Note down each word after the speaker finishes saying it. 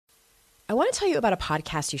I want to tell you about a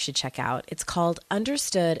podcast you should check out. It's called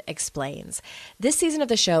Understood Explains. This season of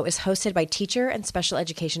the show is hosted by teacher and special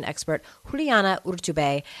education expert Juliana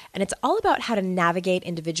Urtubey, and it's all about how to navigate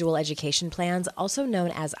individual education plans, also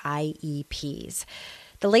known as IEPs.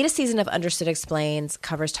 The latest season of Understood Explains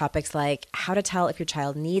covers topics like how to tell if your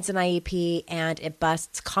child needs an IEP, and it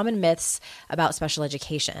busts common myths about special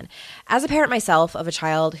education. As a parent myself of a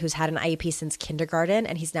child who's had an IEP since kindergarten,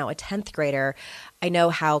 and he's now a 10th grader, I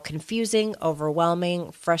know how confusing,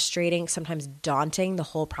 overwhelming, frustrating, sometimes daunting the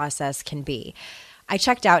whole process can be. I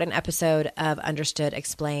checked out an episode of Understood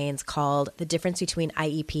Explains called The Difference Between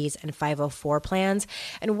IEPs and 504 Plans.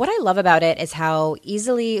 And what I love about it is how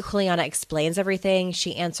easily Juliana explains everything.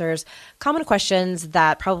 She answers common questions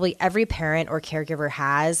that probably every parent or caregiver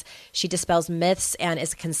has. She dispels myths and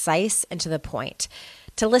is concise and to the point.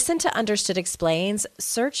 To listen to Understood Explains,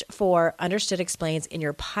 search for Understood Explains in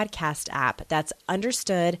your podcast app. That's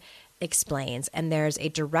Understood Explains. And there's a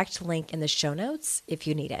direct link in the show notes if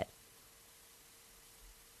you need it.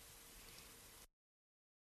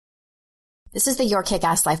 This is the Your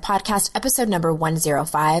Kick-Ass Life podcast, episode number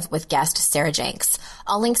 105 with guest Sarah Jenks.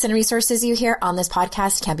 All links and resources you hear on this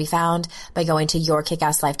podcast can be found by going to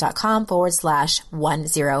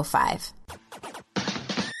yourkickasslife.com/105.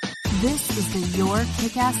 This is the Your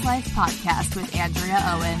Kick-Ass Life podcast with Andrea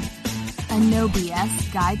Owen, a no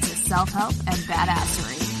BS guide to self-help and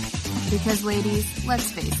badassery. Because ladies,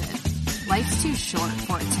 let's face it, life's too short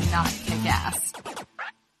for it to not kick ass.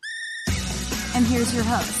 And here's your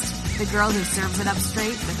host, the girl who serves it up straight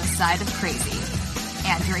with a side of crazy,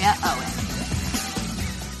 Andrea Owen.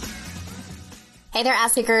 Hey there,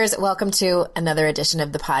 ass kickers. Welcome to another edition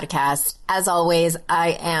of the podcast. As always,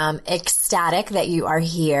 I am ecstatic that you are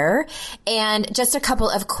here. And just a couple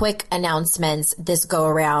of quick announcements this go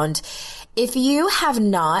around. If you have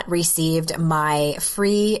not received my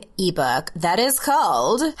free ebook that is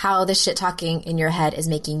called How the Shit Talking in Your Head is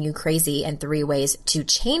Making You Crazy and 3 Ways to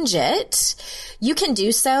Change It, you can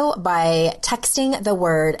do so by texting the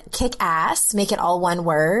word kick-ass, make it all one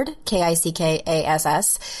word,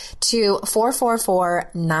 KICKASS, to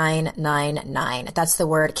 444-999. That's the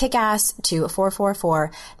word kick-ass to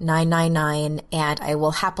 444-999, and I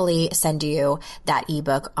will happily send you that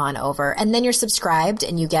ebook on over. And then you're subscribed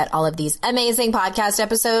and you get all of these amazing podcast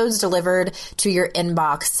episodes delivered to your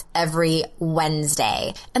inbox every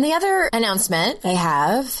Wednesday. And the other announcement I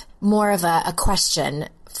have, more of a question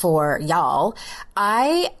for y'all.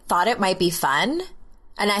 I thought it might be fun,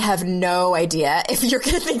 and I have no idea if you're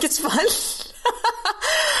going to think it's fun.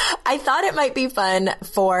 I thought it might be fun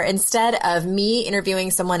for, instead of me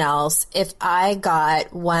interviewing someone else, if I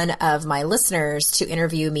got one of my listeners to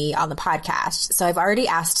interview me on the podcast. So I've already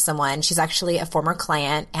asked someone. She's actually a former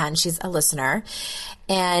client and she's a listener,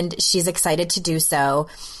 and she's excited to do so.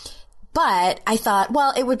 But I thought,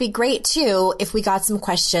 well, it would be great too if we got some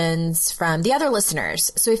questions from the other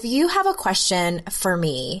listeners. So if you have a question for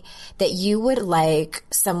me that you would like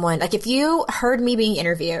someone, like if you heard me being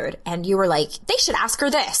interviewed and you were like, they should ask her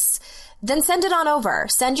this, then send it on over.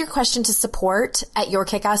 Send your question to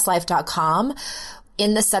support@yourkickasslife.com.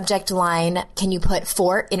 In the subject line, can you put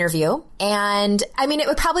for interview? And I mean, it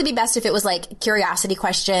would probably be best if it was like curiosity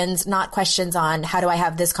questions, not questions on how do I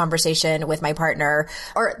have this conversation with my partner,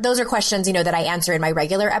 or those are questions, you know, that I answer in my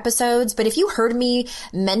regular episodes. But if you heard me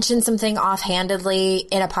mention something offhandedly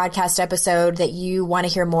in a podcast episode that you want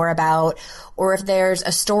to hear more about, or if there's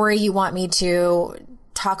a story you want me to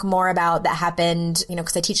talk more about that happened, you know,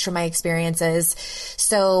 because I teach from my experiences.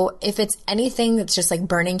 So if it's anything that's just like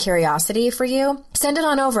burning curiosity for you, send it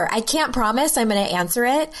on over. I can't promise I'm going to answer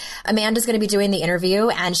it. Amanda's going to be doing the interview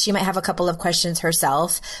and she might have a couple of questions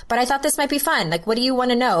herself, but I thought this might be fun. Like, what do you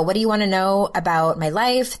want to know? What do you want to know about my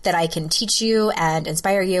life that I can teach you and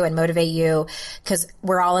inspire you and motivate you? Because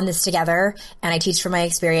we're all in this together and I teach from my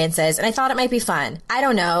experiences, and I thought it might be fun. I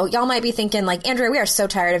don't know. Y'all might be thinking like, Andrea, we are so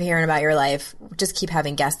tired of hearing about your life. Just keep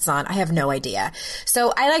having guests on. I have no idea.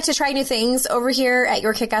 So I like to try new things over here at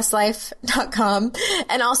yourkickasslife.com.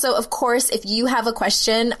 And also, of course, if you have a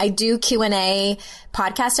question, I do Q&A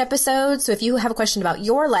podcast episodes. So if you have a question about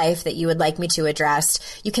your life that you would like me to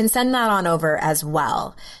address, you can send that on over as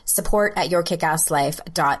well.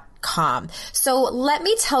 Support@yourkickasslife.com. So let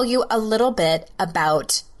me tell you a little bit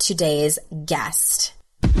about today's guest.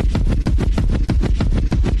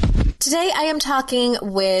 Today I am talking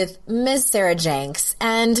with Ms. Sarah Jenks,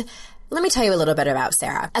 and let me tell you a little bit about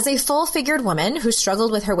Sarah. As a full-figured woman who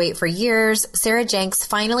struggled with her weight for years, Sarah Jenks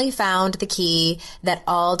finally found the key that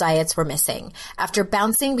all diets were missing. After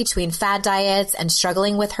bouncing between fad diets and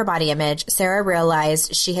struggling with her body image, Sarah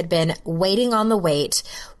realized she had been waiting on the weight,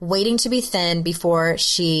 waiting to be thin before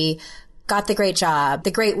she got the great job, the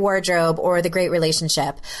great wardrobe, or the great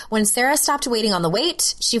relationship. When Sarah stopped waiting on the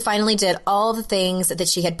wait, she finally did all the things that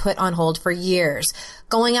she had put on hold for years.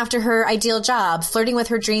 Going after her ideal job, flirting with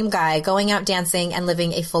her dream guy, going out dancing, and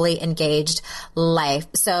living a fully engaged life.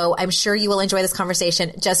 So I'm sure you will enjoy this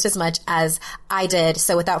conversation just as much as I did.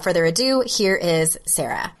 So without further ado, here is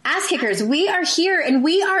Sarah. Ass Kickers, we are here and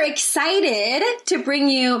we are excited to bring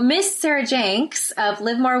you Miss Sarah Jenks of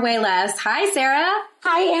Live More, Way Less. Hi, Sarah.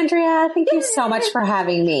 Hi, Andrea. Thank you so much for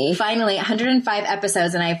having me. Finally, 105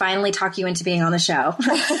 episodes, and I finally talk you into being on the show.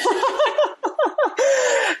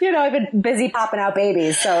 You know, I've been busy popping out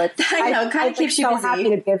babies, so I know, kind of keeps you so busy. Happy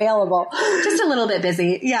to be available. Just a little bit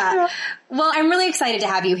busy. Yeah. Well, I'm really excited to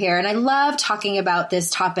have you here. And I love talking about this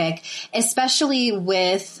topic, especially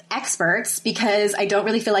with experts, because I don't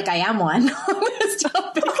really feel like I am one on this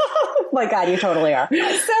topic. Oh my God, you totally are.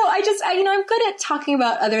 So I'm good at talking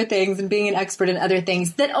about other things and being an expert in other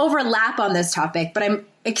things that overlap on this topic, but I'm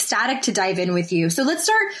ecstatic to dive in with you. So let's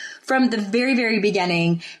start from the very, very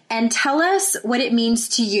beginning and tell us what it means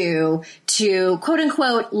to you to quote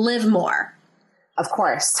unquote live more. Of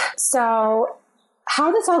course. So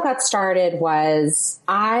how this all got started was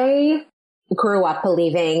I grew up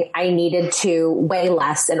believing I needed to weigh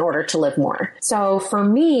less in order to live more. So for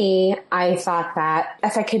me, I thought that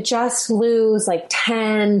if I could just lose like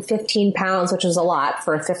 10, 15 pounds, which was a lot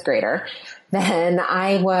for a fifth grader, then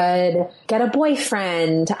I would get a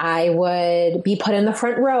boyfriend. I would be put in the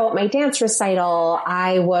front row at my dance recital.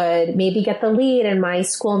 I would maybe get the lead in my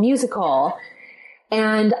school musical.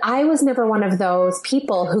 And I was never one of those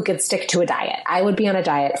people who could stick to a diet. I would be on a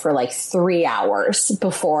diet for like 3 hours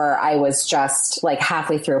before I was just like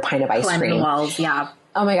halfway through a pint of ice cream. The walls, yeah.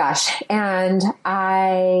 Oh my gosh. And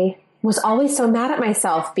I was always so mad at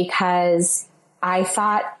myself because I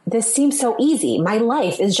thought this seems so easy. My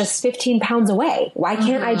life is just 15 pounds away. Why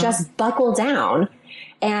can't I just buckle down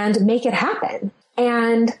and make it happen?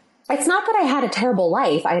 And it's not that I had a terrible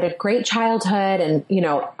life. I had a great childhood and, you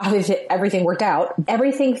know, obviously everything worked out.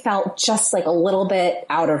 Everything felt just like a little bit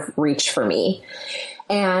out of reach for me.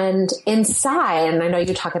 And inside, and I know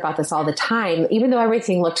you talk about this all the time, even though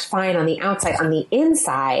everything looked fine on the outside, on the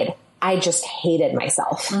inside, I just hated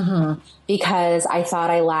myself because I thought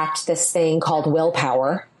I lacked this thing called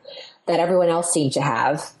willpower that everyone else seemed to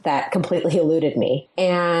have that completely eluded me.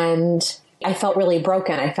 And I felt really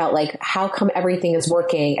broken. I felt like, how come everything is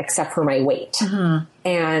working except for my weight?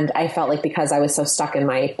 And I felt like because I was so stuck in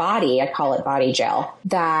my body, I call it body jail,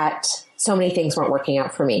 that so many things weren't working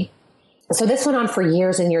out for me. So this went on for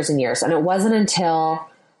years and years and years. And it wasn't until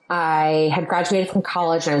I had graduated from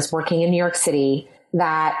college and I was working in New York City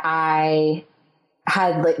that I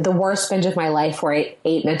had like the worst binge of my life where I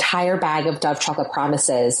ate an entire bag of Dove chocolate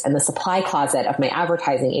promises in the supply closet of my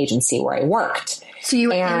advertising agency where I worked. So you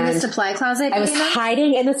were in the supply closet? I was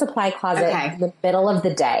hiding in the supply closet in the middle of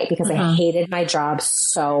the day because I hated my job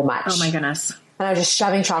so much. Oh my goodness. And I was just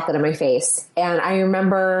shoving chocolate in my face. And I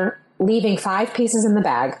remember leaving 5 pieces in the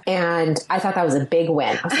bag, and I thought that was a big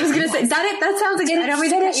win. I was going to say, that sounds like, I don't mean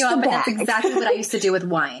to cut you off, but that's exactly what I used to do with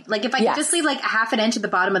wine. Like, if I could just leave like a half an inch at the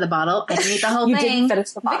bottom of the bottle, I didn't eat the whole thing. Didn't finish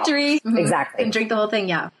the bottle. Victory. Exactly. And drink the whole thing,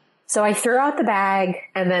 yeah. So I threw out the bag,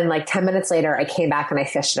 and then like 10 minutes later, I came back and I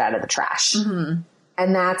fished it out of the trash.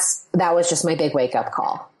 And that was just my big wake-up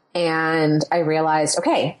call. And I realized,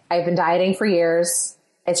 okay, I've been dieting for years.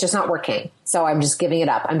 It's just not working. So I'm just giving it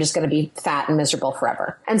up. I'm just going to be fat and miserable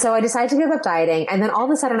forever. And so I decided to give up dieting. And then all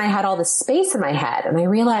of a sudden I had all this space in my head and I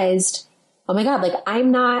realized, oh my God, like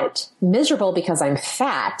I'm not miserable because I'm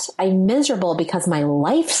fat. I'm miserable because my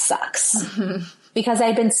life sucks because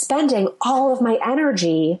I've been spending all of my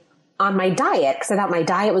energy on my diet because I thought my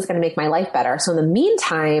diet was going to make my life better. So in the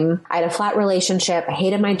meantime, I had a flat relationship. I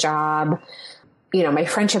hated my job. You know, my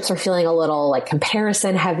friendships were feeling a little like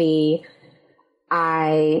comparison heavy.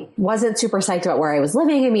 I wasn't super psyched about where I was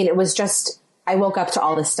living. I mean, it was just, I woke up to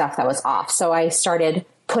all this stuff that was off. So I started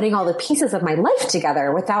putting all the pieces of my life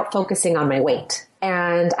together without focusing on my weight.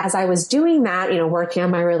 And as I was doing that, you know, working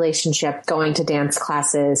on my relationship, going to dance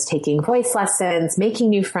classes, taking voice lessons, making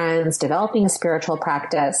new friends, developing a spiritual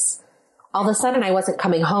practice, all of a sudden I wasn't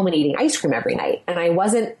coming home and eating ice cream every night. And I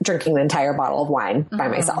wasn't drinking the entire bottle of wine by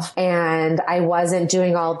myself. And I wasn't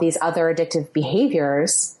doing all these other addictive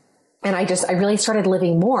behaviors. And I really started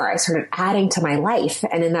living more. I started adding to my life.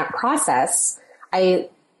 And in that process, I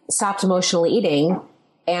stopped emotional eating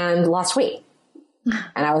and lost weight.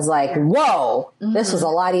 And I was like, whoa, this was a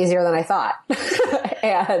lot easier than I thought.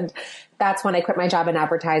 And that's when I quit my job in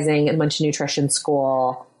advertising and went to nutrition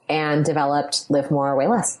school and developed Live More, Way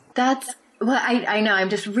Less. That's well, I know. I'm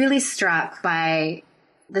just really struck by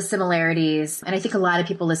the similarities. And I think a lot of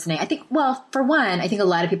people listening, I think a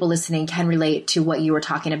lot of people listening can relate to what you were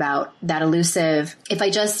talking about, that elusive, if I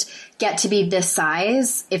just get to be this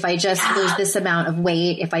size, if I just lose this amount of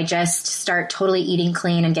weight, if I just start totally eating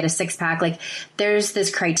clean and get a 6-pack, like there's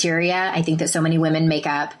this criteria I think that so many women make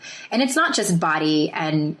up. And it's not just body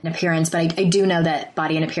and appearance, but I do know that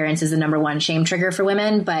body and appearance is the number one shame trigger for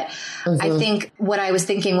women. But I think what I was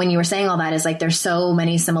thinking when you were saying all that is like, there's so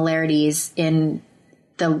many similarities in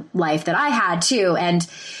the life that I had too. And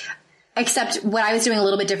except what I was doing a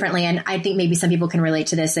little bit differently. And I think maybe some people can relate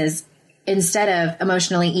to this is, instead of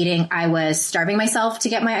emotionally eating, I was starving myself to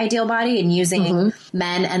get my ideal body and using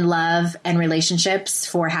men and love and relationships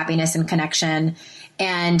for happiness and connection.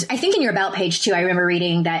 And I think in your About page too, I remember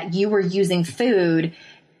reading that you were using food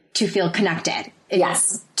to feel connected.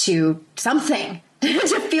 Yes. To something.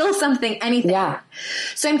 To feel something, anything. Yeah.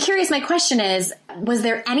 So I'm curious, my question is, was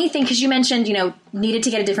there anything, because you mentioned, needed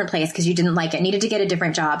to get a different place because you didn't like it, needed to get a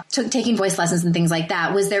different job, taking voice lessons and things like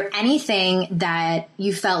that. Was there anything that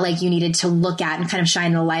you felt like you needed to look at and kind of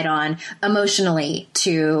shine the light on emotionally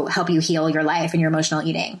to help you heal your life and your emotional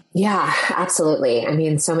eating? Yeah, absolutely. I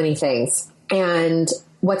mean, so many things. And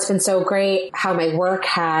what's been so great, how my work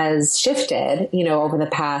has shifted, over the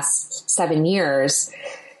past 7 years,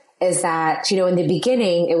 is that, in the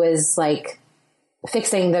beginning, it was like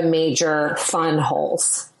fixing the major fun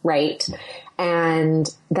holes, right? And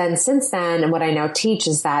then since then, and what I now teach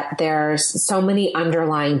is that there's so many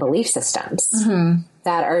underlying belief systems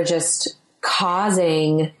that are just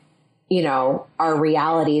causing, our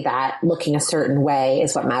reality that looking a certain way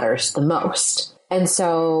is what matters the most. And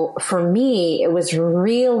so for me, it was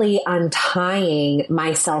really untying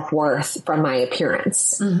my self-worth from my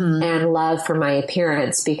appearance and love for my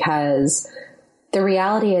appearance, because the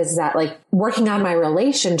reality is that like working on my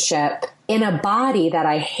relationship in a body that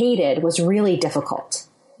I hated was really difficult.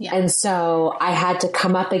 Yeah. And so I had to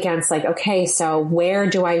come up against like, okay, so where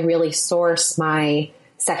do I really source my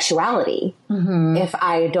sexuality if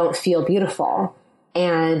I don't feel beautiful?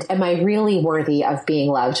 And am I really worthy of being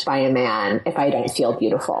loved by a man if I don't feel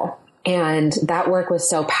beautiful? And that work was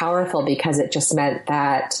so powerful because it just meant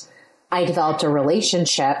that I developed a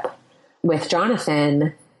relationship with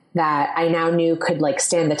Jonathan that I now knew could like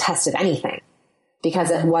stand the test of anything, because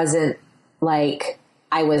it wasn't like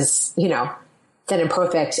I was, thin and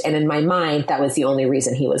perfect. And in my mind, that was the only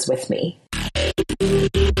reason he was with me.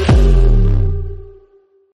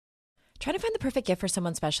 Trying to find the perfect gift for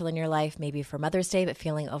someone special in your life, maybe for Mother's Day, but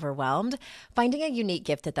feeling overwhelmed? Finding a unique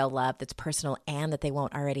gift that they'll love, that's personal and that they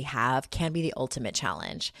won't already have, can be the ultimate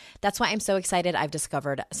challenge. That's why I'm so excited I've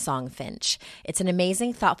discovered Songfinch. It's an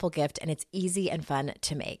amazing, thoughtful gift, and it's easy and fun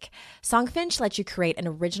to make. Songfinch lets you create an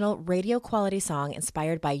original radio quality song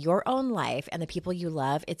inspired by your own life and the people you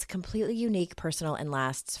love. It's completely unique, personal, and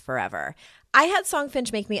lasts forever. I had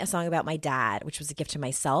Songfinch make me a song about my dad, which was a gift to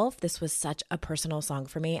myself. This was such a personal song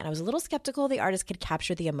for me, and I was a little skeptical the artist could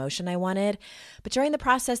capture the emotion I wanted. But during the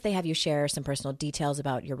process, they have you share some personal details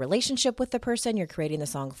about your relationship with the person you're creating the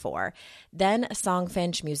song for. Then a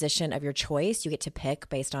Songfinch musician of your choice, you get to pick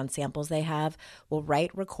based on samples they have, will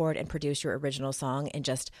write, record, and produce your original song in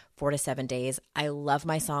just 4 to 7 days. I love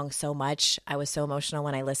my song so much. I was so emotional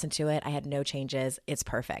when I listened to it. I had no changes. It's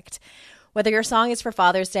perfect. Whether your song is for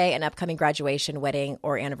Father's Day, an upcoming graduation, wedding,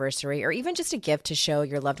 or anniversary, or even just a gift to show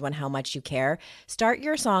your loved one how much you care, start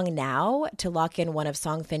your song now to lock in one of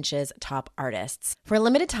Songfinch's top artists. For a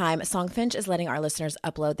limited time, Songfinch is letting our listeners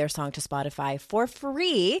upload their song to Spotify for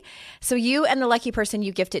free, so you and the lucky person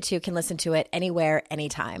you gift it to can listen to it anywhere,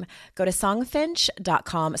 anytime. Go to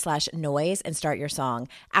songfinch.com/noise and start your song.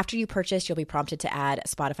 After you purchase, you'll be prompted to add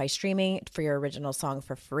Spotify streaming for your original song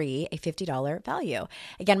for free, a $50 value.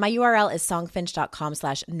 Again, my URL is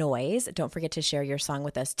songfinch.com/noise. Don't forget to share your song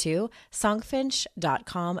with us too.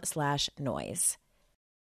 Songfinch.com/noise.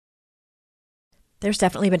 There's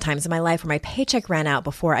definitely been times in my life where my paycheck ran out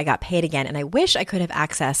before I got paid again, and I wish I could have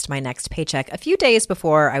accessed my next paycheck a few days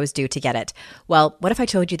before I was due to get it. Well, what if I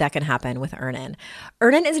told you that can happen with Earnin?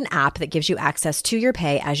 Earnin is an app that gives you access to your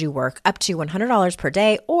pay as you work, up to $100 per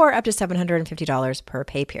day or up to $750 per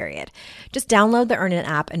pay period. Just download the Earnin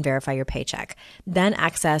app and verify your paycheck. Then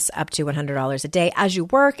access up to $100 a day as you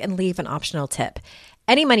work and leave an optional tip.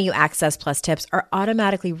 Any money you access plus tips are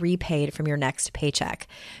automatically repaid from your next paycheck.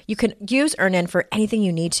 You can use Earnin for anything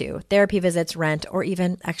you need to: therapy visits, rent, or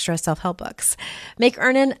even extra self-help books. Make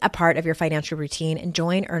Earnin a part of your financial routine and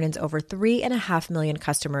join Earnin's over 3.5 million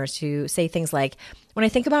customers who say things like, When I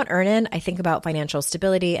think about Earnin, I think about financial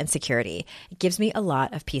stability and security. It gives me a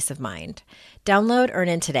lot of peace of mind. Download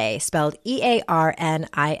Earnin today, spelled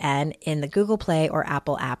EARNIN, in the Google Play or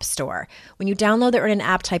Apple App Store. When you download the Earnin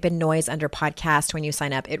app, type in Noise under podcast when you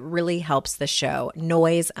sign up. It really helps the show.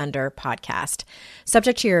 Noise under podcast.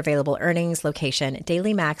 Subject to your available earnings, location,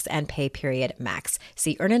 daily max, and pay period max.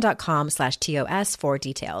 See earnin.com/TOS for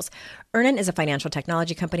details. Earnin is a financial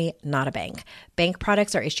technology company, not a bank. Bank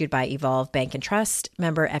products are issued by Evolve Bank and Trust,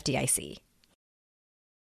 member FDIC.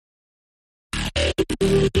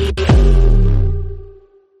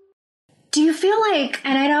 Do you feel like,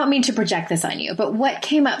 and I don't mean to project this on you, but what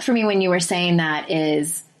came up for me when you were saying that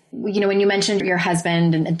is, when you mentioned your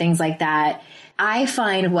husband and things like that, I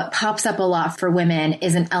find what pops up a lot for women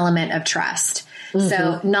is an element of trust. Mm-hmm.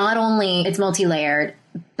 So not only it's multi-layered,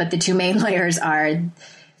 but the two main layers are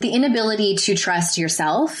the inability to trust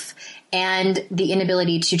yourself and the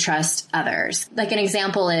inability to trust others. Like an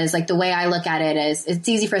example is like the way I look at it is it's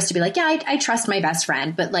easy for us to be like, yeah, I trust my best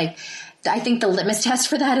friend. But like, I think the litmus test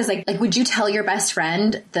for that is like, would you tell your best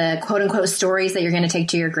friend the quote unquote stories that you're going to take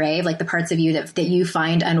to your grave? Like the parts of you that you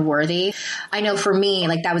find unworthy. I know for me,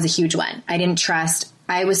 like that was a huge one. I didn't trust.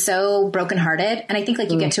 I was so brokenhearted. And I think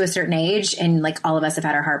like you get to a certain age and like all of us have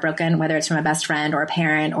had our heart broken, whether it's from a best friend or a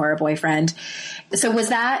parent or a boyfriend. So was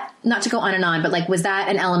that, not to go on and on, but like, was that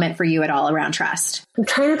an element for you at all around trust? I'm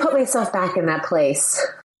trying to put myself back in that place.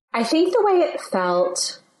 I think the way it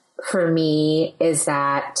felt for me is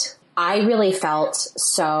that I really felt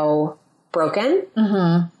so broken.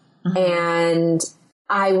 Mm-hmm. Mm-hmm. And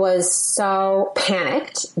I was so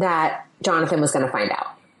panicked that Jonathan was going to find out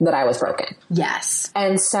that I was broken. Yes.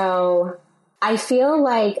 And so I feel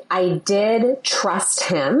like I did trust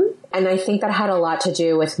him. And I think that had a lot to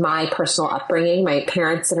do with my personal upbringing. My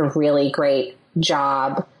parents did a really great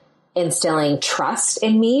job instilling trust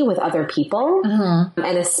in me with other people, mm-hmm.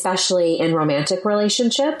 and especially in romantic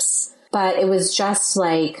relationships. But it was just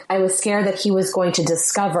like, I was scared that he was going to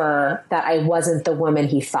discover that I wasn't the woman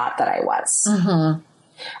he thought that I was. Mm-hmm.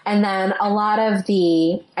 And then a lot of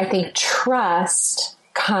the, I think, trust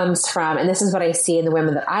comes from, and this is what I see in the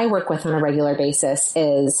women that I work with on a regular basis,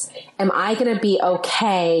 is, am I going to be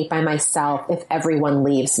okay by myself if everyone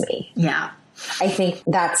leaves me? Yeah. I think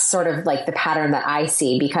that's sort of like the pattern that I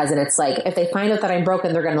see, because, and it's like, if they find out that I'm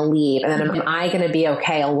broken, they're going to leave. And then am I going to be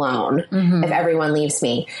okay alone mm-hmm. if everyone leaves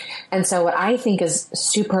me? And so what I think is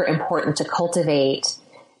super important to cultivate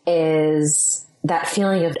is that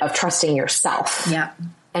feeling of trusting yourself. Yeah.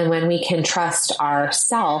 And when we can trust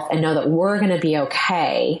ourselves and know that we're going to be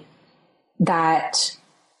okay, that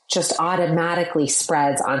just automatically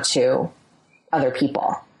spreads onto other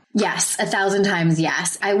people. Yes, 1,000 times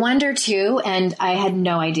yes. I wonder too, and I had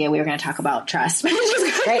no idea we were going to talk about trust. Great,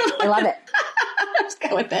 I love it. Let's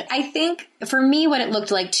go with it. I think for me, what it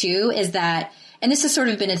looked like too is that, and this has sort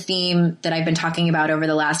of been a theme that I've been talking about over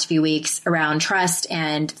the last few weeks around trust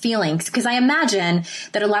and feelings, because I imagine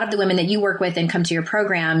that a lot of the women that you work with and come to your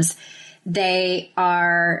programs, they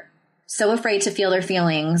are so afraid to feel their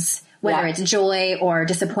feelings, whether it's joy or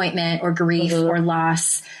disappointment or grief mm-hmm. or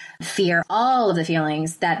loss, fear, all of the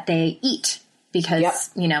feelings that they eat because,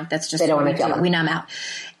 that's just they don't want to feel we numb out.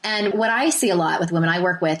 And what I see a lot with women I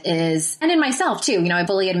work with is, and in myself too, I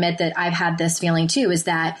fully admit that I've had this feeling too, is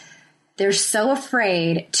that they're so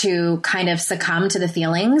afraid to kind of succumb to the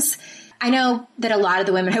feelings. I know that a lot of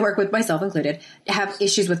the women I work with, myself included, have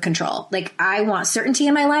issues with control. Like, I want certainty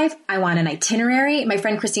in my life. I want an itinerary. My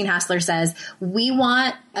friend Christine Hassler says, we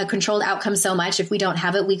want a controlled outcome so much. If we don't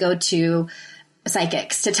have it, we go to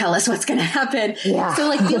psychics to tell us what's going to happen. Yeah. So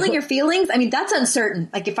like feeling your feelings, I mean, that's uncertain.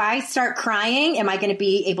 Like if I start crying, am I going to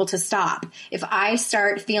be able to stop? If I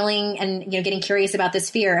start feeling and, getting curious about this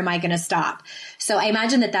fear, am I going to stop? So I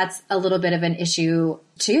imagine that that's a little bit of an issue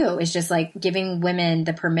too, is just like giving women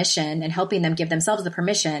the permission and helping them give themselves the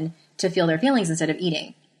permission to feel their feelings instead of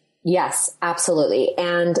eating. Yes, absolutely.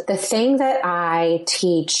 And the thing that I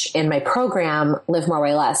teach in my program, Live More,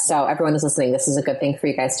 Way Less, so everyone who's listening, this is a good thing for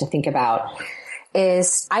you guys to think about,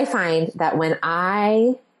 is I find that when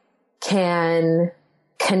I can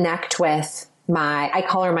connect with I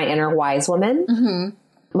call her my inner wise woman.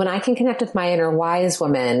 Mm-hmm. When I can connect with my inner wise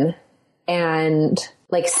woman and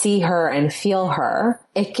like see her and feel her,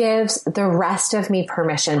 it gives the rest of me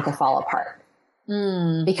permission to fall apart.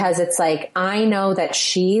 Because it's like, I know that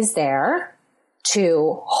she's there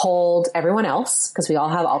to hold everyone else, because we all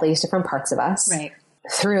have all these different parts of us, right,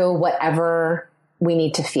 through whatever we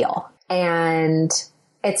need to feel. And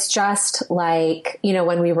it's just like,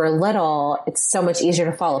 when we were little, it's so much easier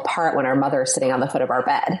to fall apart when our mother is sitting on the foot of our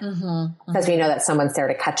bed, because we know that someone's there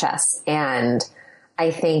to catch us. And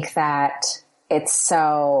I think that it's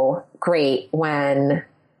so great when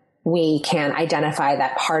we can identify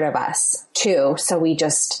that part of us too. So we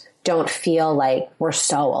just don't feel like we're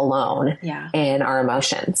so alone in our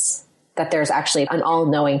emotions, that there's actually an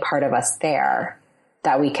all-knowing part of us there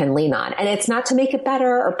that we can lean on. And it's not to make it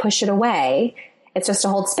better or push it away. It's just to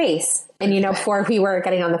hold space. And, before we were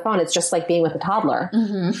getting on the phone, it's just like being with a toddler.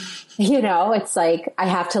 It's like, I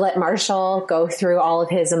have to let Marshall go through all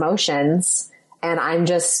of his emotions, and I'm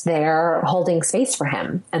just there holding space for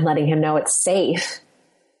him and letting him know it's safe.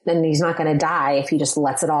 Then he's not going to die if he just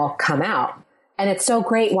lets it all come out. And it's so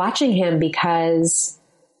great watching him, because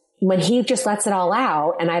when he just lets it all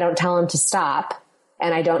out and I don't tell him to stop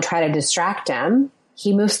and I don't try to distract him,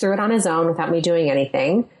 he moves through it on his own without me doing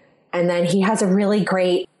anything. And then he has a really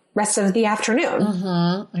great rest of the afternoon,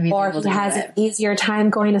 or he has an easier time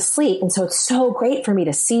going to sleep. And so it's so great for me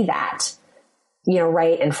to see that,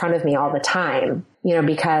 right in front of me all the time,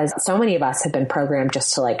 because so many of us have been programmed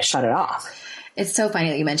just to like shut it off. It's so funny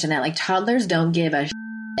that you mentioned that. Like, toddlers don't give a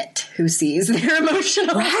shit who sees their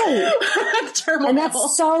emotional turmoil. And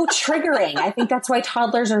that's so triggering. I think that's why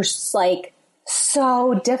toddlers are like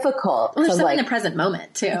so difficult. Well, they're so in the present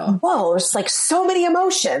moment too. Whoa, there's like so many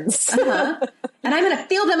emotions. And I'm going to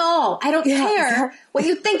feel them all. I don't care what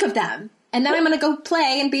you think of them. And then I'm going to go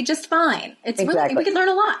play and be just fine. It's really, we can learn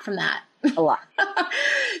a lot from that. A lot.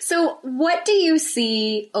 So what do you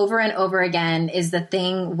see over and over again is the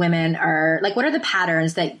thing women are like, what are the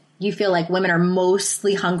patterns that you feel like women are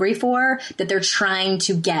mostly hungry for, that they're trying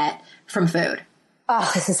to get from food?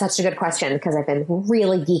 Oh, this is such a good question, because I've been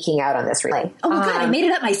really geeking out on this recently. Oh my God, I made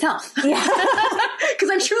it up myself. Yeah. Because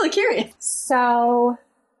I'm truly curious. So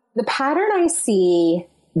the pattern I see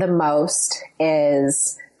the most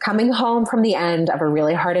is coming home from the end of a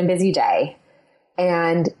really hard and busy day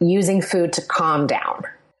and using food to calm down.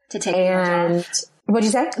 To take the edge off. What'd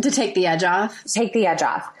you say? To take the edge off. Take the edge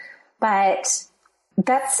off. But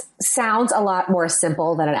that sounds a lot more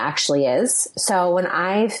simple than it actually is. So when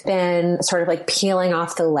I've been sort of like peeling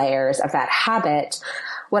off the layers of that habit,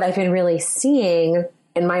 what I've been really seeing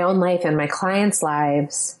in my own life and my clients'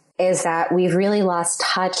 lives is that we've really lost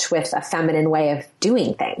touch with a feminine way of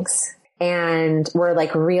doing things. And we're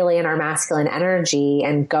like really in our masculine energy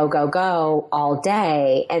and go, go, go all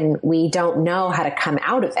day. And we don't know how to come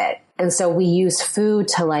out of it. And so we use food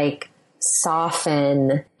to like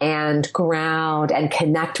soften and ground and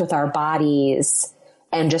connect with our bodies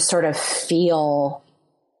and just sort of feel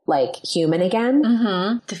like human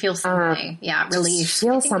again. To feel something. Relief.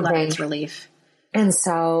 Feel something. It's relief. And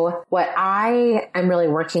so what I am really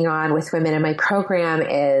working on with women in my program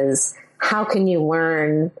is, how can you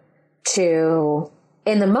learn to,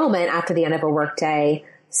 in the moment after the end of a workday,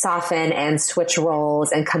 soften and switch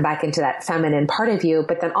roles and come back into that feminine part of you.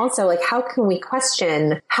 But then also, like, how can we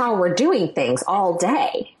question how we're doing things all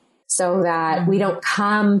day so that we don't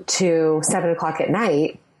come to 7:00 at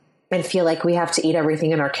night and feel like we have to eat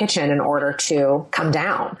everything in our kitchen in order to come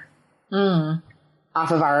down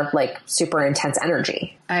off of our like super intense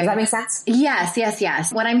energy. Does that make sense?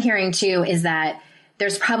 Yes. What I'm hearing too is that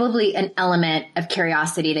there's probably an element of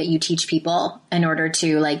curiosity that you teach people in order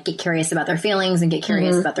to like get curious about their feelings and get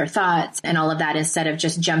curious about their thoughts and all of that, instead of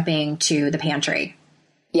just jumping to the pantry.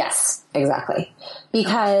 Yes, exactly.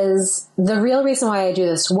 Because the real reason why I do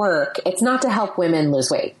this work, it's not to help women lose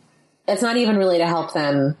weight. It's not even really to help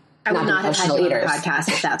them. I would not have had you on the podcast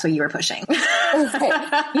if that's what you were pushing.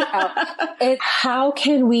 How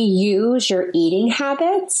can we use your eating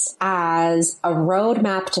habits as a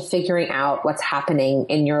roadmap to figuring out what's happening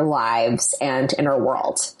in your lives and in our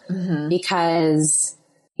world? Because,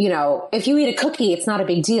 if you eat a cookie, it's not a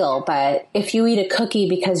big deal. But if you eat a cookie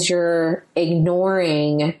because you're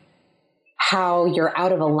ignoring how you're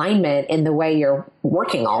out of alignment in the way you're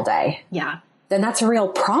working all day, then that's a real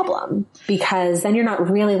problem, because then you're not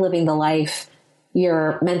really living the life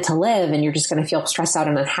you're meant to live, and you're just going to feel stressed out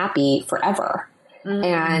and unhappy forever.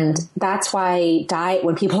 And that's why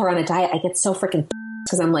when people are on a diet, I get so freaking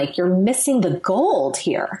because I'm like, you're missing the gold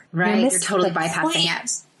here. Right. You're totally bypassing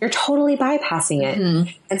it. You're totally bypassing it.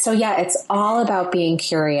 And so, it's all about being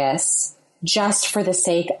curious just for the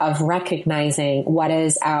sake of recognizing what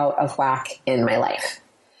is out of whack in my life.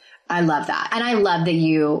 I love that. And I love that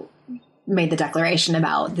you made the declaration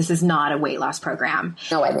about this is not a weight loss program.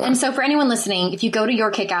 No, I didn't. And so for anyone listening, if you go to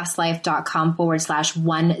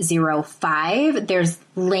yourkickasslife.com/105, there's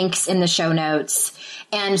links in the show notes.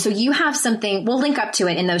 And so you have something, we'll link up to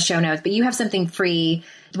it in those show notes, but you have something free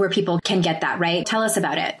where people can get that, right? Tell us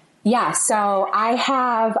about it. Yeah, so I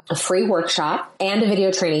have a free workshop and a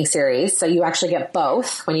video training series. So you actually get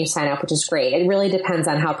both when you sign up, which is great. It really depends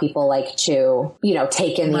on how people like to,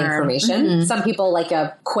 take in the information. Mm-hmm. Some people like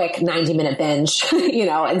a quick 90-minute binge,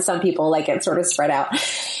 and some people like it sort of spread out.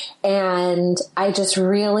 And I just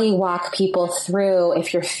really walk people through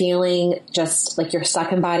if you're feeling just like you're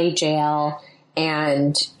stuck in body jail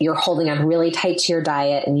and you're holding on really tight to your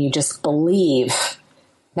diet and you just believe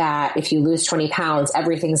that if you lose 20 pounds,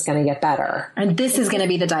 everything's going to get better. And this is going to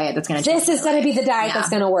be the diet that's going to This is going to be the diet that's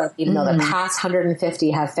going to work, even though the past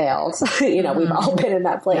 150 have failed. We've all been in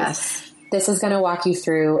that place. Yes. This is going to walk you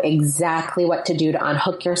through exactly what to do to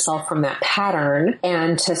unhook yourself from that pattern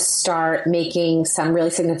and to start making some really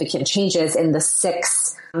significant changes in the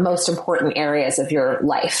 6 most important areas of your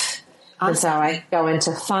life. Awesome. And so I go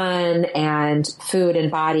into fun and food and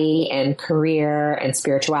body and career and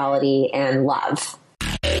spirituality and love.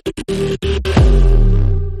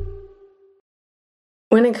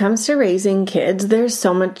 When it comes to raising kids, there's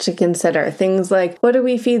so much to consider. Things like, what do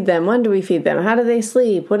we feed them? When do we feed them? How do they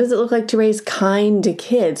sleep? What does it look like to raise kind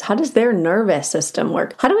kids? How does their nervous system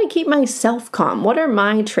work? How do I keep myself calm? What are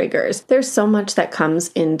my triggers? There's so much that comes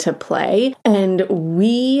into play, and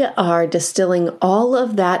we are distilling all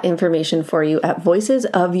of that information for you at Voices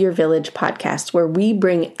of Your Village podcast, where we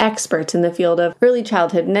bring experts in the field of early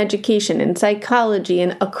childhood and education and psychology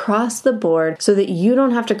and across the board so that you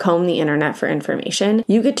don't have to comb the internet for information.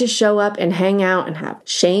 You get to show up and hang out and have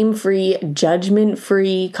shame-free,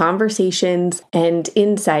 judgment-free conversations and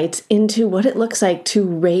insights into what it looks like to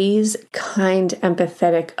raise kind,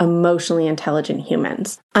 empathetic, emotionally intelligent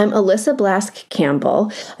humans. I'm Alyssa Blask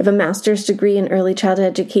Campbell. I have a master's degree in early childhood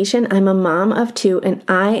education. I'm a mom of 2, and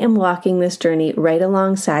I am walking this journey right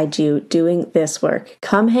alongside you doing this work.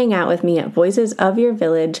 Come hang out with me at Voices of Your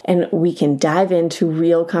Village, and we can dive into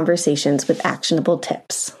real conversations with actionable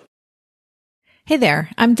tips. Hey there,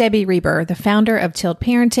 I'm Debbie Reber, the founder of Tilt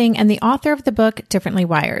Parenting and the author of the book Differently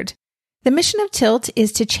Wired. The mission of Tilt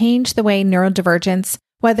is to change the way neurodivergence,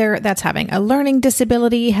 whether that's having a learning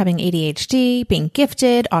disability, having ADHD, being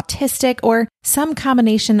gifted, autistic, or some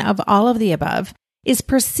combination of all of the above, is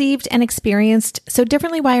perceived and experienced so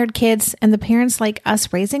differently wired kids and the parents like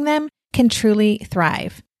us raising them can truly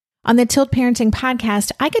thrive. On the Tilt Parenting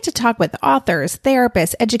podcast, I get to talk with authors,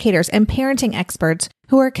 therapists, educators, and parenting experts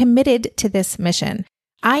who are committed to this mission.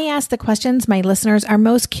 I ask the questions my listeners are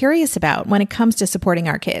most curious about when it comes to supporting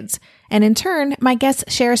our kids. And in turn, my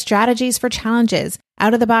guests share strategies for challenges,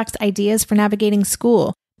 out-of-the-box ideas for navigating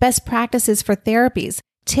school, best practices for therapies,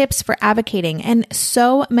 tips for advocating, and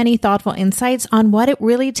so many thoughtful insights on what it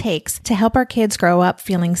really takes to help our kids grow up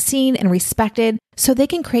feeling seen and respected so they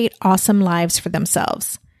can create awesome lives for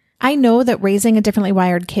themselves. I know that raising a differently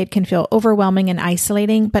wired kid can feel overwhelming and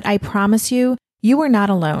isolating, but I promise you, you are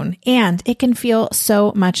not alone, and it can feel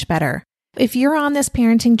so much better. If you're on this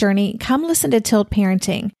parenting journey, come listen to Tilt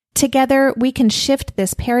Parenting. Together, we can shift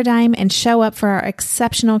this paradigm and show up for our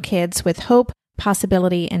exceptional kids with hope,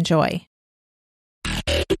 possibility, and joy.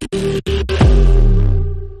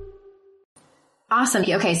 Awesome.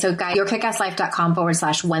 Okay, so guys,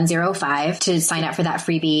 yourkickasslife.com/105 to sign up for that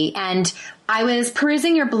freebie. And I was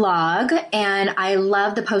perusing your blog and I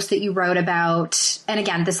love the post that you wrote about, and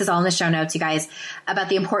again, this is all in the show notes, you guys, about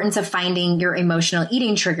the importance of finding your emotional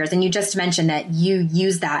eating triggers. And you just mentioned that you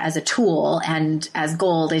use that as a tool and as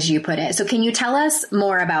gold, as you put it. So can you tell us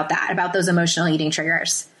more about that, about those emotional eating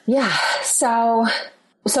triggers? Yeah. So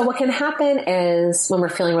what can happen is when we're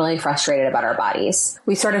feeling really frustrated about our bodies,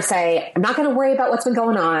 we sort of say, I'm not going to worry about what's been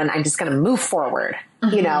going on. I'm just going to move forward. I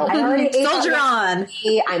already ate soldier on.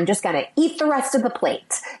 I'm just going to eat the rest of the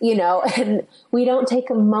plate, and we don't take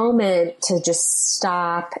a moment to just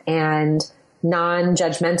stop and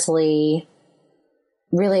non-judgmentally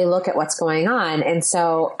really look at what's going on. And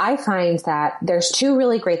so I find that there's 2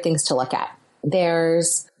 really great things to look at.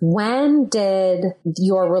 There's, when did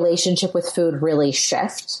your relationship with food really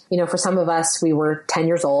shift? For some of us, we were 10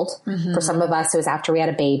 years old. Mm-hmm. For some of us, it was after we had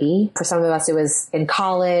a baby. For some of us, it was in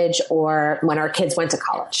college or when our kids went to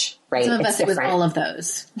college, right? Some of us, different. It was all of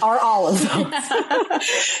those. Or all of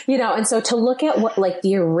those. And so to look at what, like,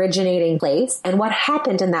 the originating place and what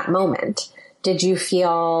happened in that moment. Did you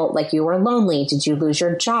feel like you were lonely? Did you lose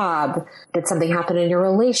your job? Did something happen in your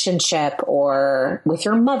relationship or with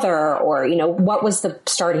your mother? Or, what was the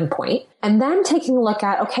starting point? And then taking a look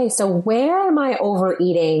at, okay, so where am I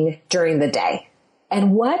overeating during the day?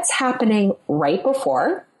 And what's happening right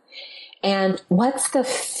before? And what's the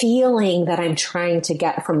feeling that I'm trying to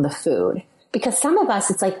get from the food? Because some of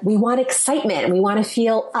us, it's like we want excitement and we want to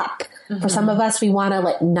feel up. For some of us, we want to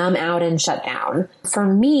like numb out and shut down. For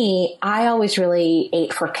me, I always really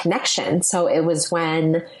ate for connection. So it was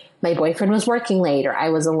when my boyfriend was working late or I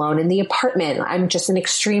was alone in the apartment. I'm just an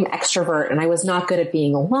extreme extrovert and I was not good at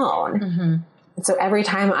being alone. And so every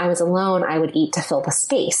time I was alone, I would eat to fill the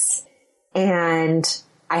space. And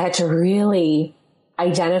I had to really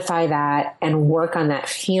identify that and work on that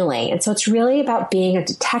feeling. And so it's really about being a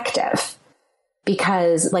detective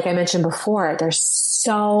because, like I mentioned before, there's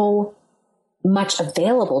so much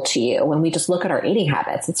available to you when we just look at our eating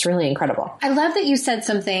habits. It's really incredible. I love that you said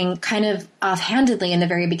something kind of offhandedly in the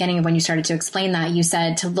very beginning of when you started to explain that. You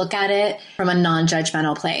said to look at it from a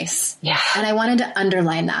non-judgmental place. Yeah. And I wanted to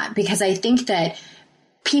underline that because I think that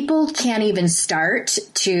people can't even start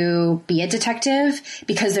to be a detective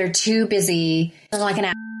because they're too busy, like an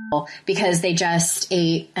asshole, because they just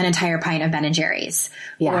ate an entire pint of Ben & Jerry's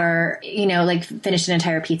or, you know, like finished an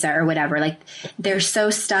entire pizza or whatever. Like they're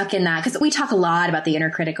so stuck in that because we talk a lot about the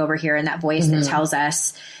inner critic over here and that voice that tells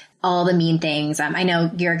us all the mean things. I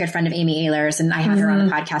know you're a good friend of Amy Ehlers and I had her on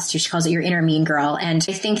the podcast too. She calls it your inner mean girl. And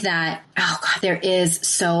I think that, oh God, there is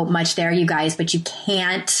so much there, you guys, but you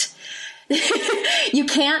can't you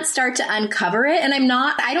can't start to uncover it. And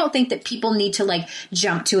I don't think that people need to like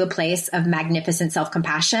jump to a place of magnificent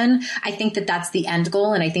self-compassion. I think that that's the end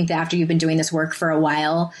goal. And I think that after you've been doing this work for a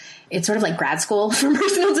while, it's sort of like grad school for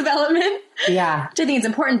personal development. Yeah. Which I think is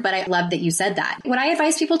important, but I love that you said that. What I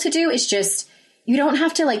advise people to do is just, you don't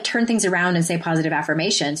have to like turn things around and say positive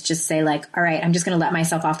affirmations. Just say like, all right, I'm just going to let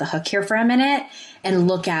myself off the hook here for a minute and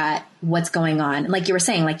look at what's going on. Like you were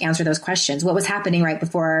saying, like answer those questions. What was happening right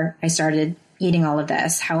before I started eating all of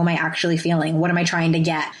this? How am I actually feeling? What am I trying to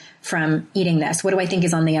get from eating this? What do I think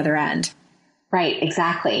is on the other end? Right,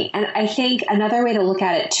 exactly. And I think another way to look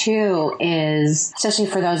at it too is, especially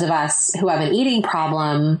for those of us who have an eating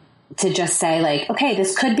problem, to just say like, okay,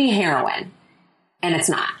 this could be heroin and it's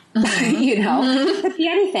not. You know, it could be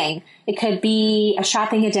anything. It could be a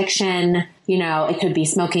shopping addiction. You know, it could be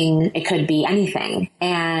smoking. It could be anything.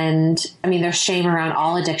 And I mean, there's shame around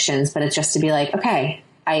all addictions, but it's just to be like, okay,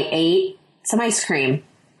 I ate some ice cream.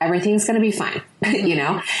 Everything's going to be fine, you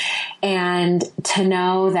know, and to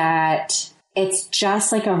know that it's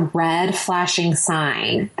just like a red flashing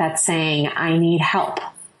sign that's saying, I need help.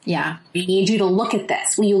 Yeah. I need you to look at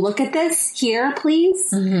this. Will you look at this here,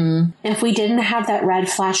 please? And if we didn't have that red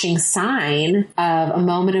flashing sign of a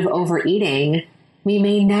moment of overeating, we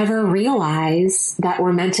may never realize that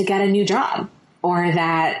we're meant to get a new job or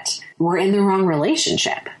that we're in the wrong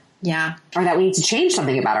relationship. Yeah. Or that we need to change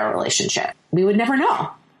something about our relationship. We would never know.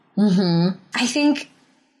 I think,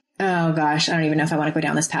 oh gosh, I don't even know if I want to go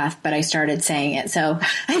down this path, but I started saying it. So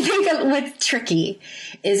I think what's tricky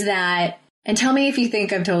is that, and tell me if you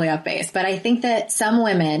think I'm totally off base, but I think that some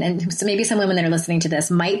women, and maybe some women that are listening to this,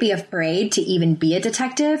 might be afraid to even be a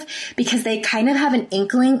detective because they kind of have an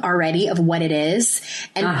inkling already of what it is.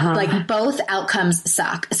 And like both outcomes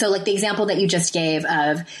suck. So like the example that you just gave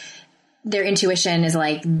of their intuition is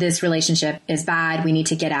like, this relationship is bad. We need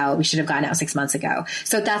to get out. We should have gotten out 6 months ago.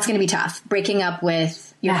 So that's going to be tough, breaking up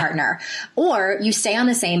with your partner. Or you stay on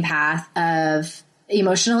the same path of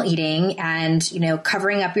emotional eating and, you know,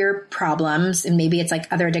 covering up your problems. And maybe it's like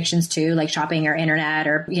other addictions too, like shopping or internet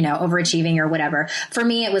or, you know, overachieving or whatever. For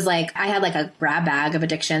me, it was like, I had like a grab bag of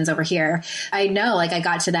addictions over here. I know, like I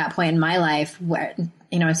got to that point in my life where,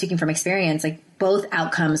 you know, I'm speaking from experience, like both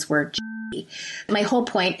outcomes were my whole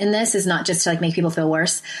point in this is not just to like make people feel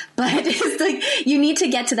worse, but it's like you need to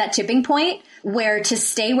get to that tipping point where to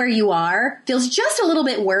stay where you are feels just a little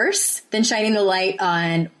bit worse than shining the light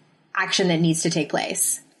on action that needs to take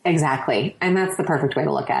place. Exactly. And that's the perfect way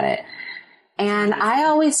to look at it. And I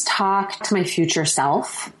always talk to my future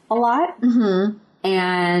self a lot.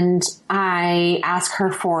 And I ask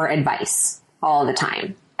her for advice all the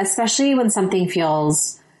time, especially when something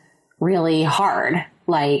feels really hard,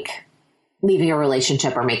 like leaving a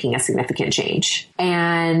relationship or making a significant change.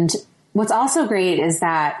 And what's also great is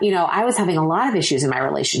that, you know, I was having a lot of issues in my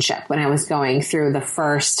relationship when I was going through the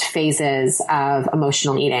first phases of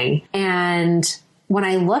emotional eating. And when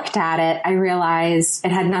I looked at it, I realized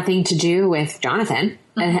it had nothing to do with Jonathan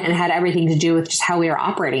and it had everything to do with just how we were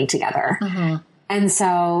operating together. And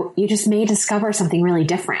so you just may discover something really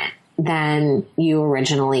different than you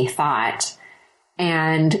originally thought.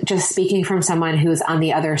 And just speaking from someone who's on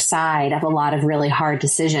the other side of a lot of really hard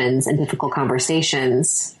decisions and difficult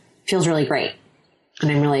conversations feels really great.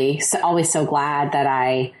 And I'm really always so glad that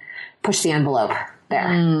I pushed the envelope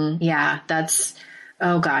there. Yeah, that's,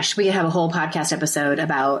 oh gosh, we could have a whole podcast episode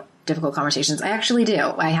about difficult conversations. I actually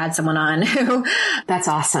do. I had someone on who... That's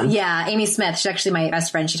awesome. Yeah, Amy Smith. She's actually my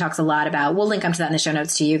best friend. She talks a lot about, we'll link up to that in the show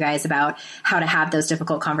notes to you guys, about how to have those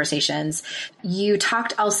difficult conversations. You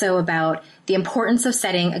talked also about the importance of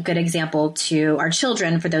setting a good example to our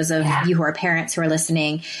children, for those of you who are parents who are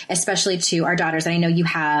listening, especially to our daughters. And I know you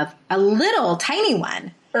have a little tiny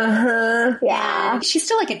one. Yeah. And she's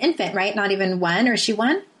still like an infant, right? Not even one, or is she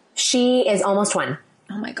one? She is almost one.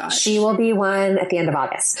 Oh my gosh. She will be one at the end of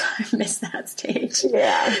August. I missed that stage.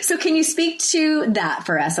 Yeah. So can you speak to that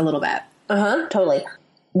for us a little bit? Totally.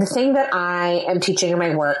 The thing that I am teaching in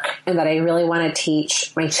my work, and that I really want to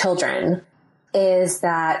teach my children, is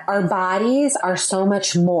that our bodies are so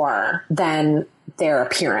much more than their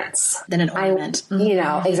appearance. Than an ornament. You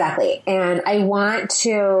know, exactly. And I want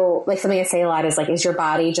to, like, something I say a lot is like, is your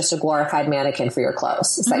body just a glorified mannequin for your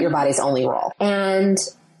clothes? Is that your body's only role? And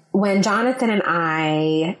when Jonathan and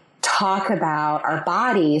I talk about our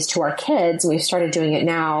bodies to our kids, we've started doing it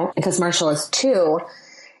now because Marshall is 2,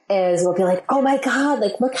 is we'll be like, oh my God,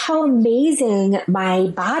 like, look how amazing my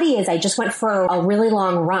body is. I just went for a really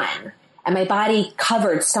long run and my body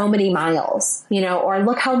covered so many miles, you know, or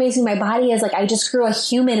look how amazing my body is. Like, I just grew a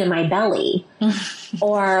human in my belly.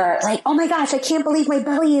 Or like, oh my gosh, I can't believe my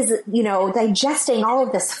belly is, you know, digesting all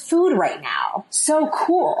of this food right now. So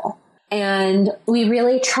cool. And we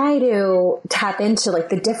really try to tap into like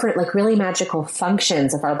the different, like really magical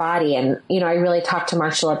functions of our body. And, you know, I really talked to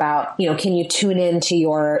Marshall about, you know, can you tune into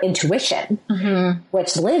your intuition,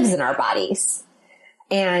 which lives in our bodies?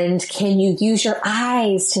 And can you use your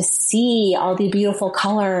eyes to see all the beautiful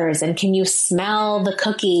colors? And can you smell the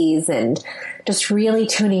cookies? And just really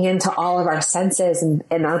tuning into all of our senses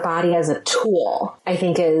and our body as a tool, I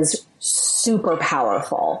think is super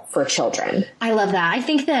powerful for children. I love that. I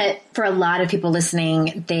think that for a lot of people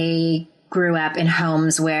listening, they grew up in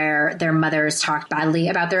homes where their mothers talked badly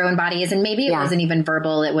about their own bodies. And maybe it wasn't even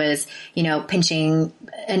verbal. It was, you know, pinching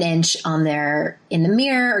an inch in the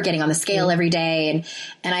mirror or getting on the scale every day.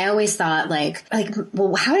 And I always thought like,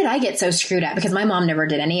 well, how did I get so screwed up? Because my mom never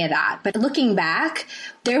did any of that. But looking back,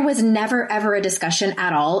 there was never, ever a discussion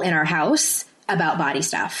at all in our house about body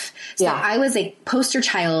stuff. So I was a poster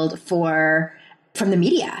child from the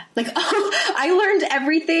media. Like, I learned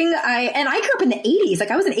everything and I grew up in the 80s.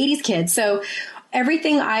 Like, I was an 80s kid. So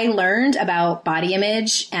everything I learned about body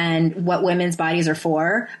image and what women's bodies are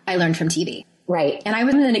for, I learned from TV. Right. And I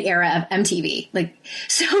was in an era of MTV. Like,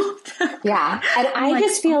 so. Yeah. And I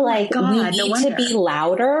just feel like we need to be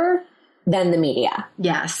louder than the media.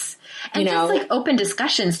 Yes. And just like open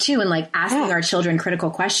discussions too, and like asking our children critical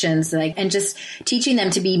questions, like, and just teaching them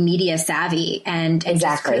to be media savvy and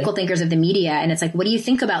just critical thinkers of the media. And it's like, what do you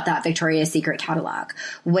think about that Victoria's Secret catalog?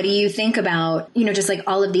 What do you think about, you know, just like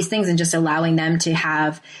all of these things, and just allowing them to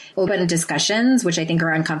have open discussions, which I think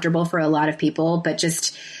are uncomfortable for a lot of people. But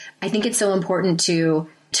just, I think it's so important to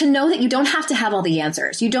know that you don't have to have all the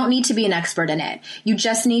answers. You don't need to be an expert in it. You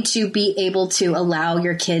just need to be able to allow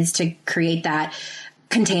your kids to create that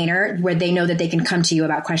container where they know that they can come to you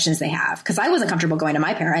about questions they have. Because I wasn't comfortable going to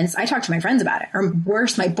my parents. I talked to my friends about it, or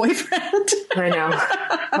worse, my boyfriend. I know.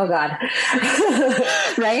 Oh God.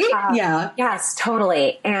 Right? Yeah. Yes,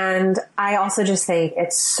 totally. And I also just think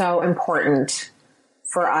it's so important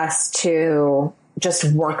for us to just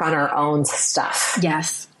work on our own stuff.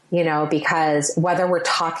 Yes. You know, because whether we're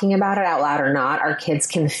talking about it out loud or not, our kids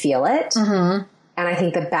can feel it. And I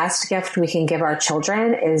think the best gift we can give our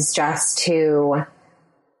children is just to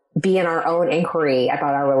be in our own inquiry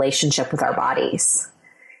about our relationship with our bodies,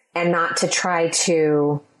 and not to try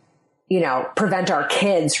to, you know, prevent our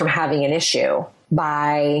kids from having an issue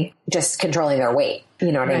by just controlling their weight.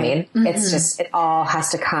 You know what I mean? It's just, it all has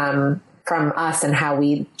to come from us and how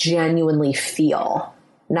we genuinely feel,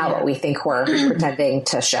 not what we think we're pretending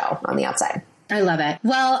to show on the outside. I love it.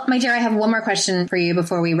 Well, my dear, I have one more question for you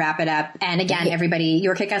before we wrap it up. And again, everybody,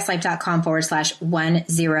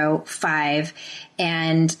 yourkickasslife.com/105.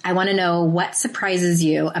 And I want to know what surprises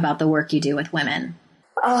you about the work you do with women.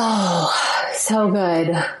 Oh, so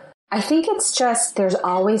good. I think it's just, there's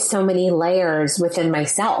always so many layers within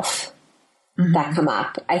myself that come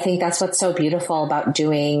up. I think that's what's so beautiful about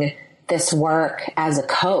doing this work as a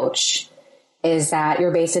coach, is that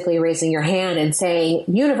you're basically raising your hand and saying,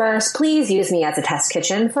 universe, please use me as a test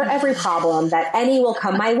kitchen for every problem that any will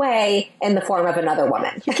come my way in the form of another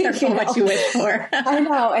woman. Careful what you wish for. I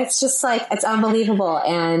know. It's just like, it's unbelievable.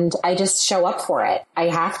 And I just show up for it. I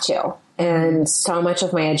have to. And so much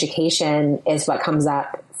of my education is what comes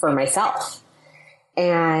up for myself.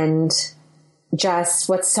 And just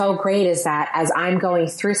what's so great is that as I'm going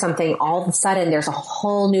through something, all of a sudden there's a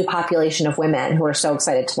whole new population of women who are so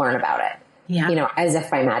excited to learn about it. as if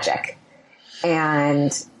by magic.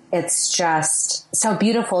 And it's just so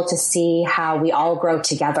beautiful to see how we all grow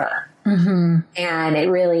together. Mm-hmm. And it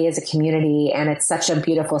really is a community, and it's such a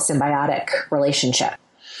beautiful symbiotic relationship.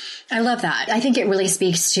 I love that. I think it really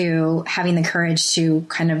speaks to having the courage to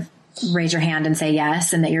kind of raise your hand and say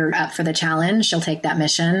yes, and that you're up for the challenge. You'll take that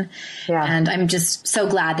mission. Yeah. And I'm just so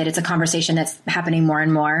glad that it's a conversation that's happening more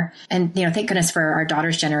and more. And, thank goodness for our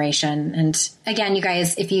daughter's generation. And again, you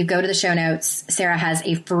guys, if you go to the show notes, Sarah has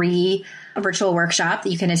a free virtual workshop that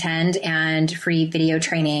you can attend and free video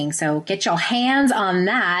training. So get your hands on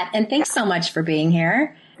that. And thanks so much for being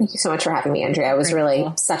here. Thank you so much for having me, Andrea. It was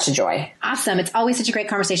really such a joy. Awesome. It's always such a great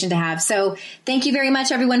conversation to have. So thank you very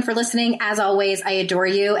much, everyone, for listening. As always, I adore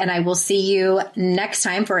you, and I will see you next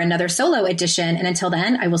time for another solo edition. And until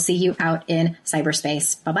then, I will see you out in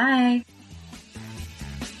cyberspace. Bye-bye.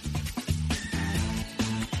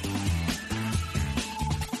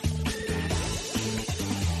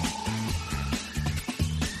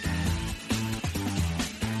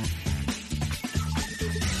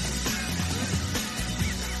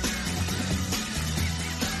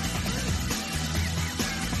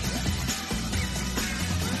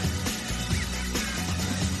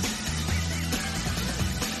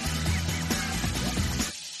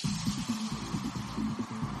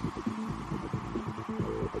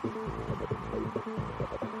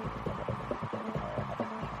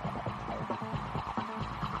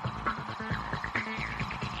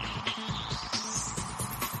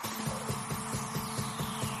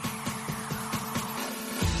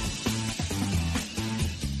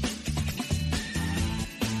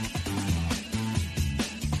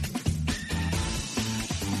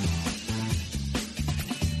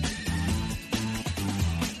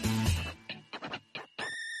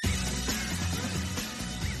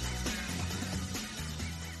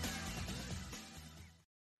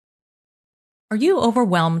 Are you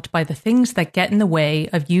overwhelmed by the things that get in the way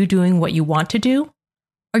of you doing what you want to do?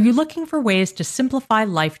 Are you looking for ways to simplify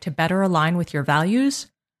life to better align with your values?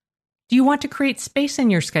 Do you want to create space in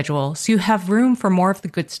your schedule so you have room for more of the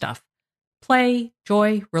good stuff? Play,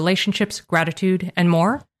 joy, relationships, gratitude, and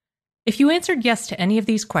more? If you answered yes to any of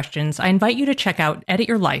these questions, I invite you to check out Edit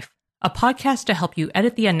Your Life, a podcast to help you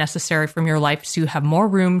edit the unnecessary from your life so you have more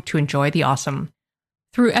room to enjoy the awesome.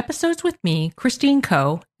 Through episodes with me, Christine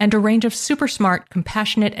Coe, and a range of super smart,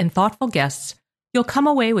 compassionate, and thoughtful guests, you'll come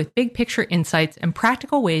away with big picture insights and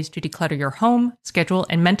practical ways to declutter your home, schedule,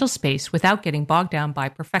 and mental space without getting bogged down by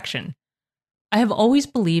perfection. I have always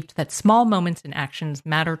believed that small moments and actions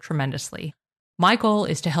matter tremendously. My goal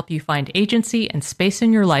is to help you find agency and space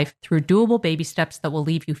in your life through doable baby steps that will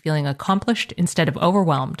leave you feeling accomplished instead of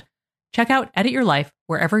overwhelmed. Check out Edit Your Life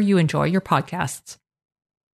wherever you enjoy your podcasts.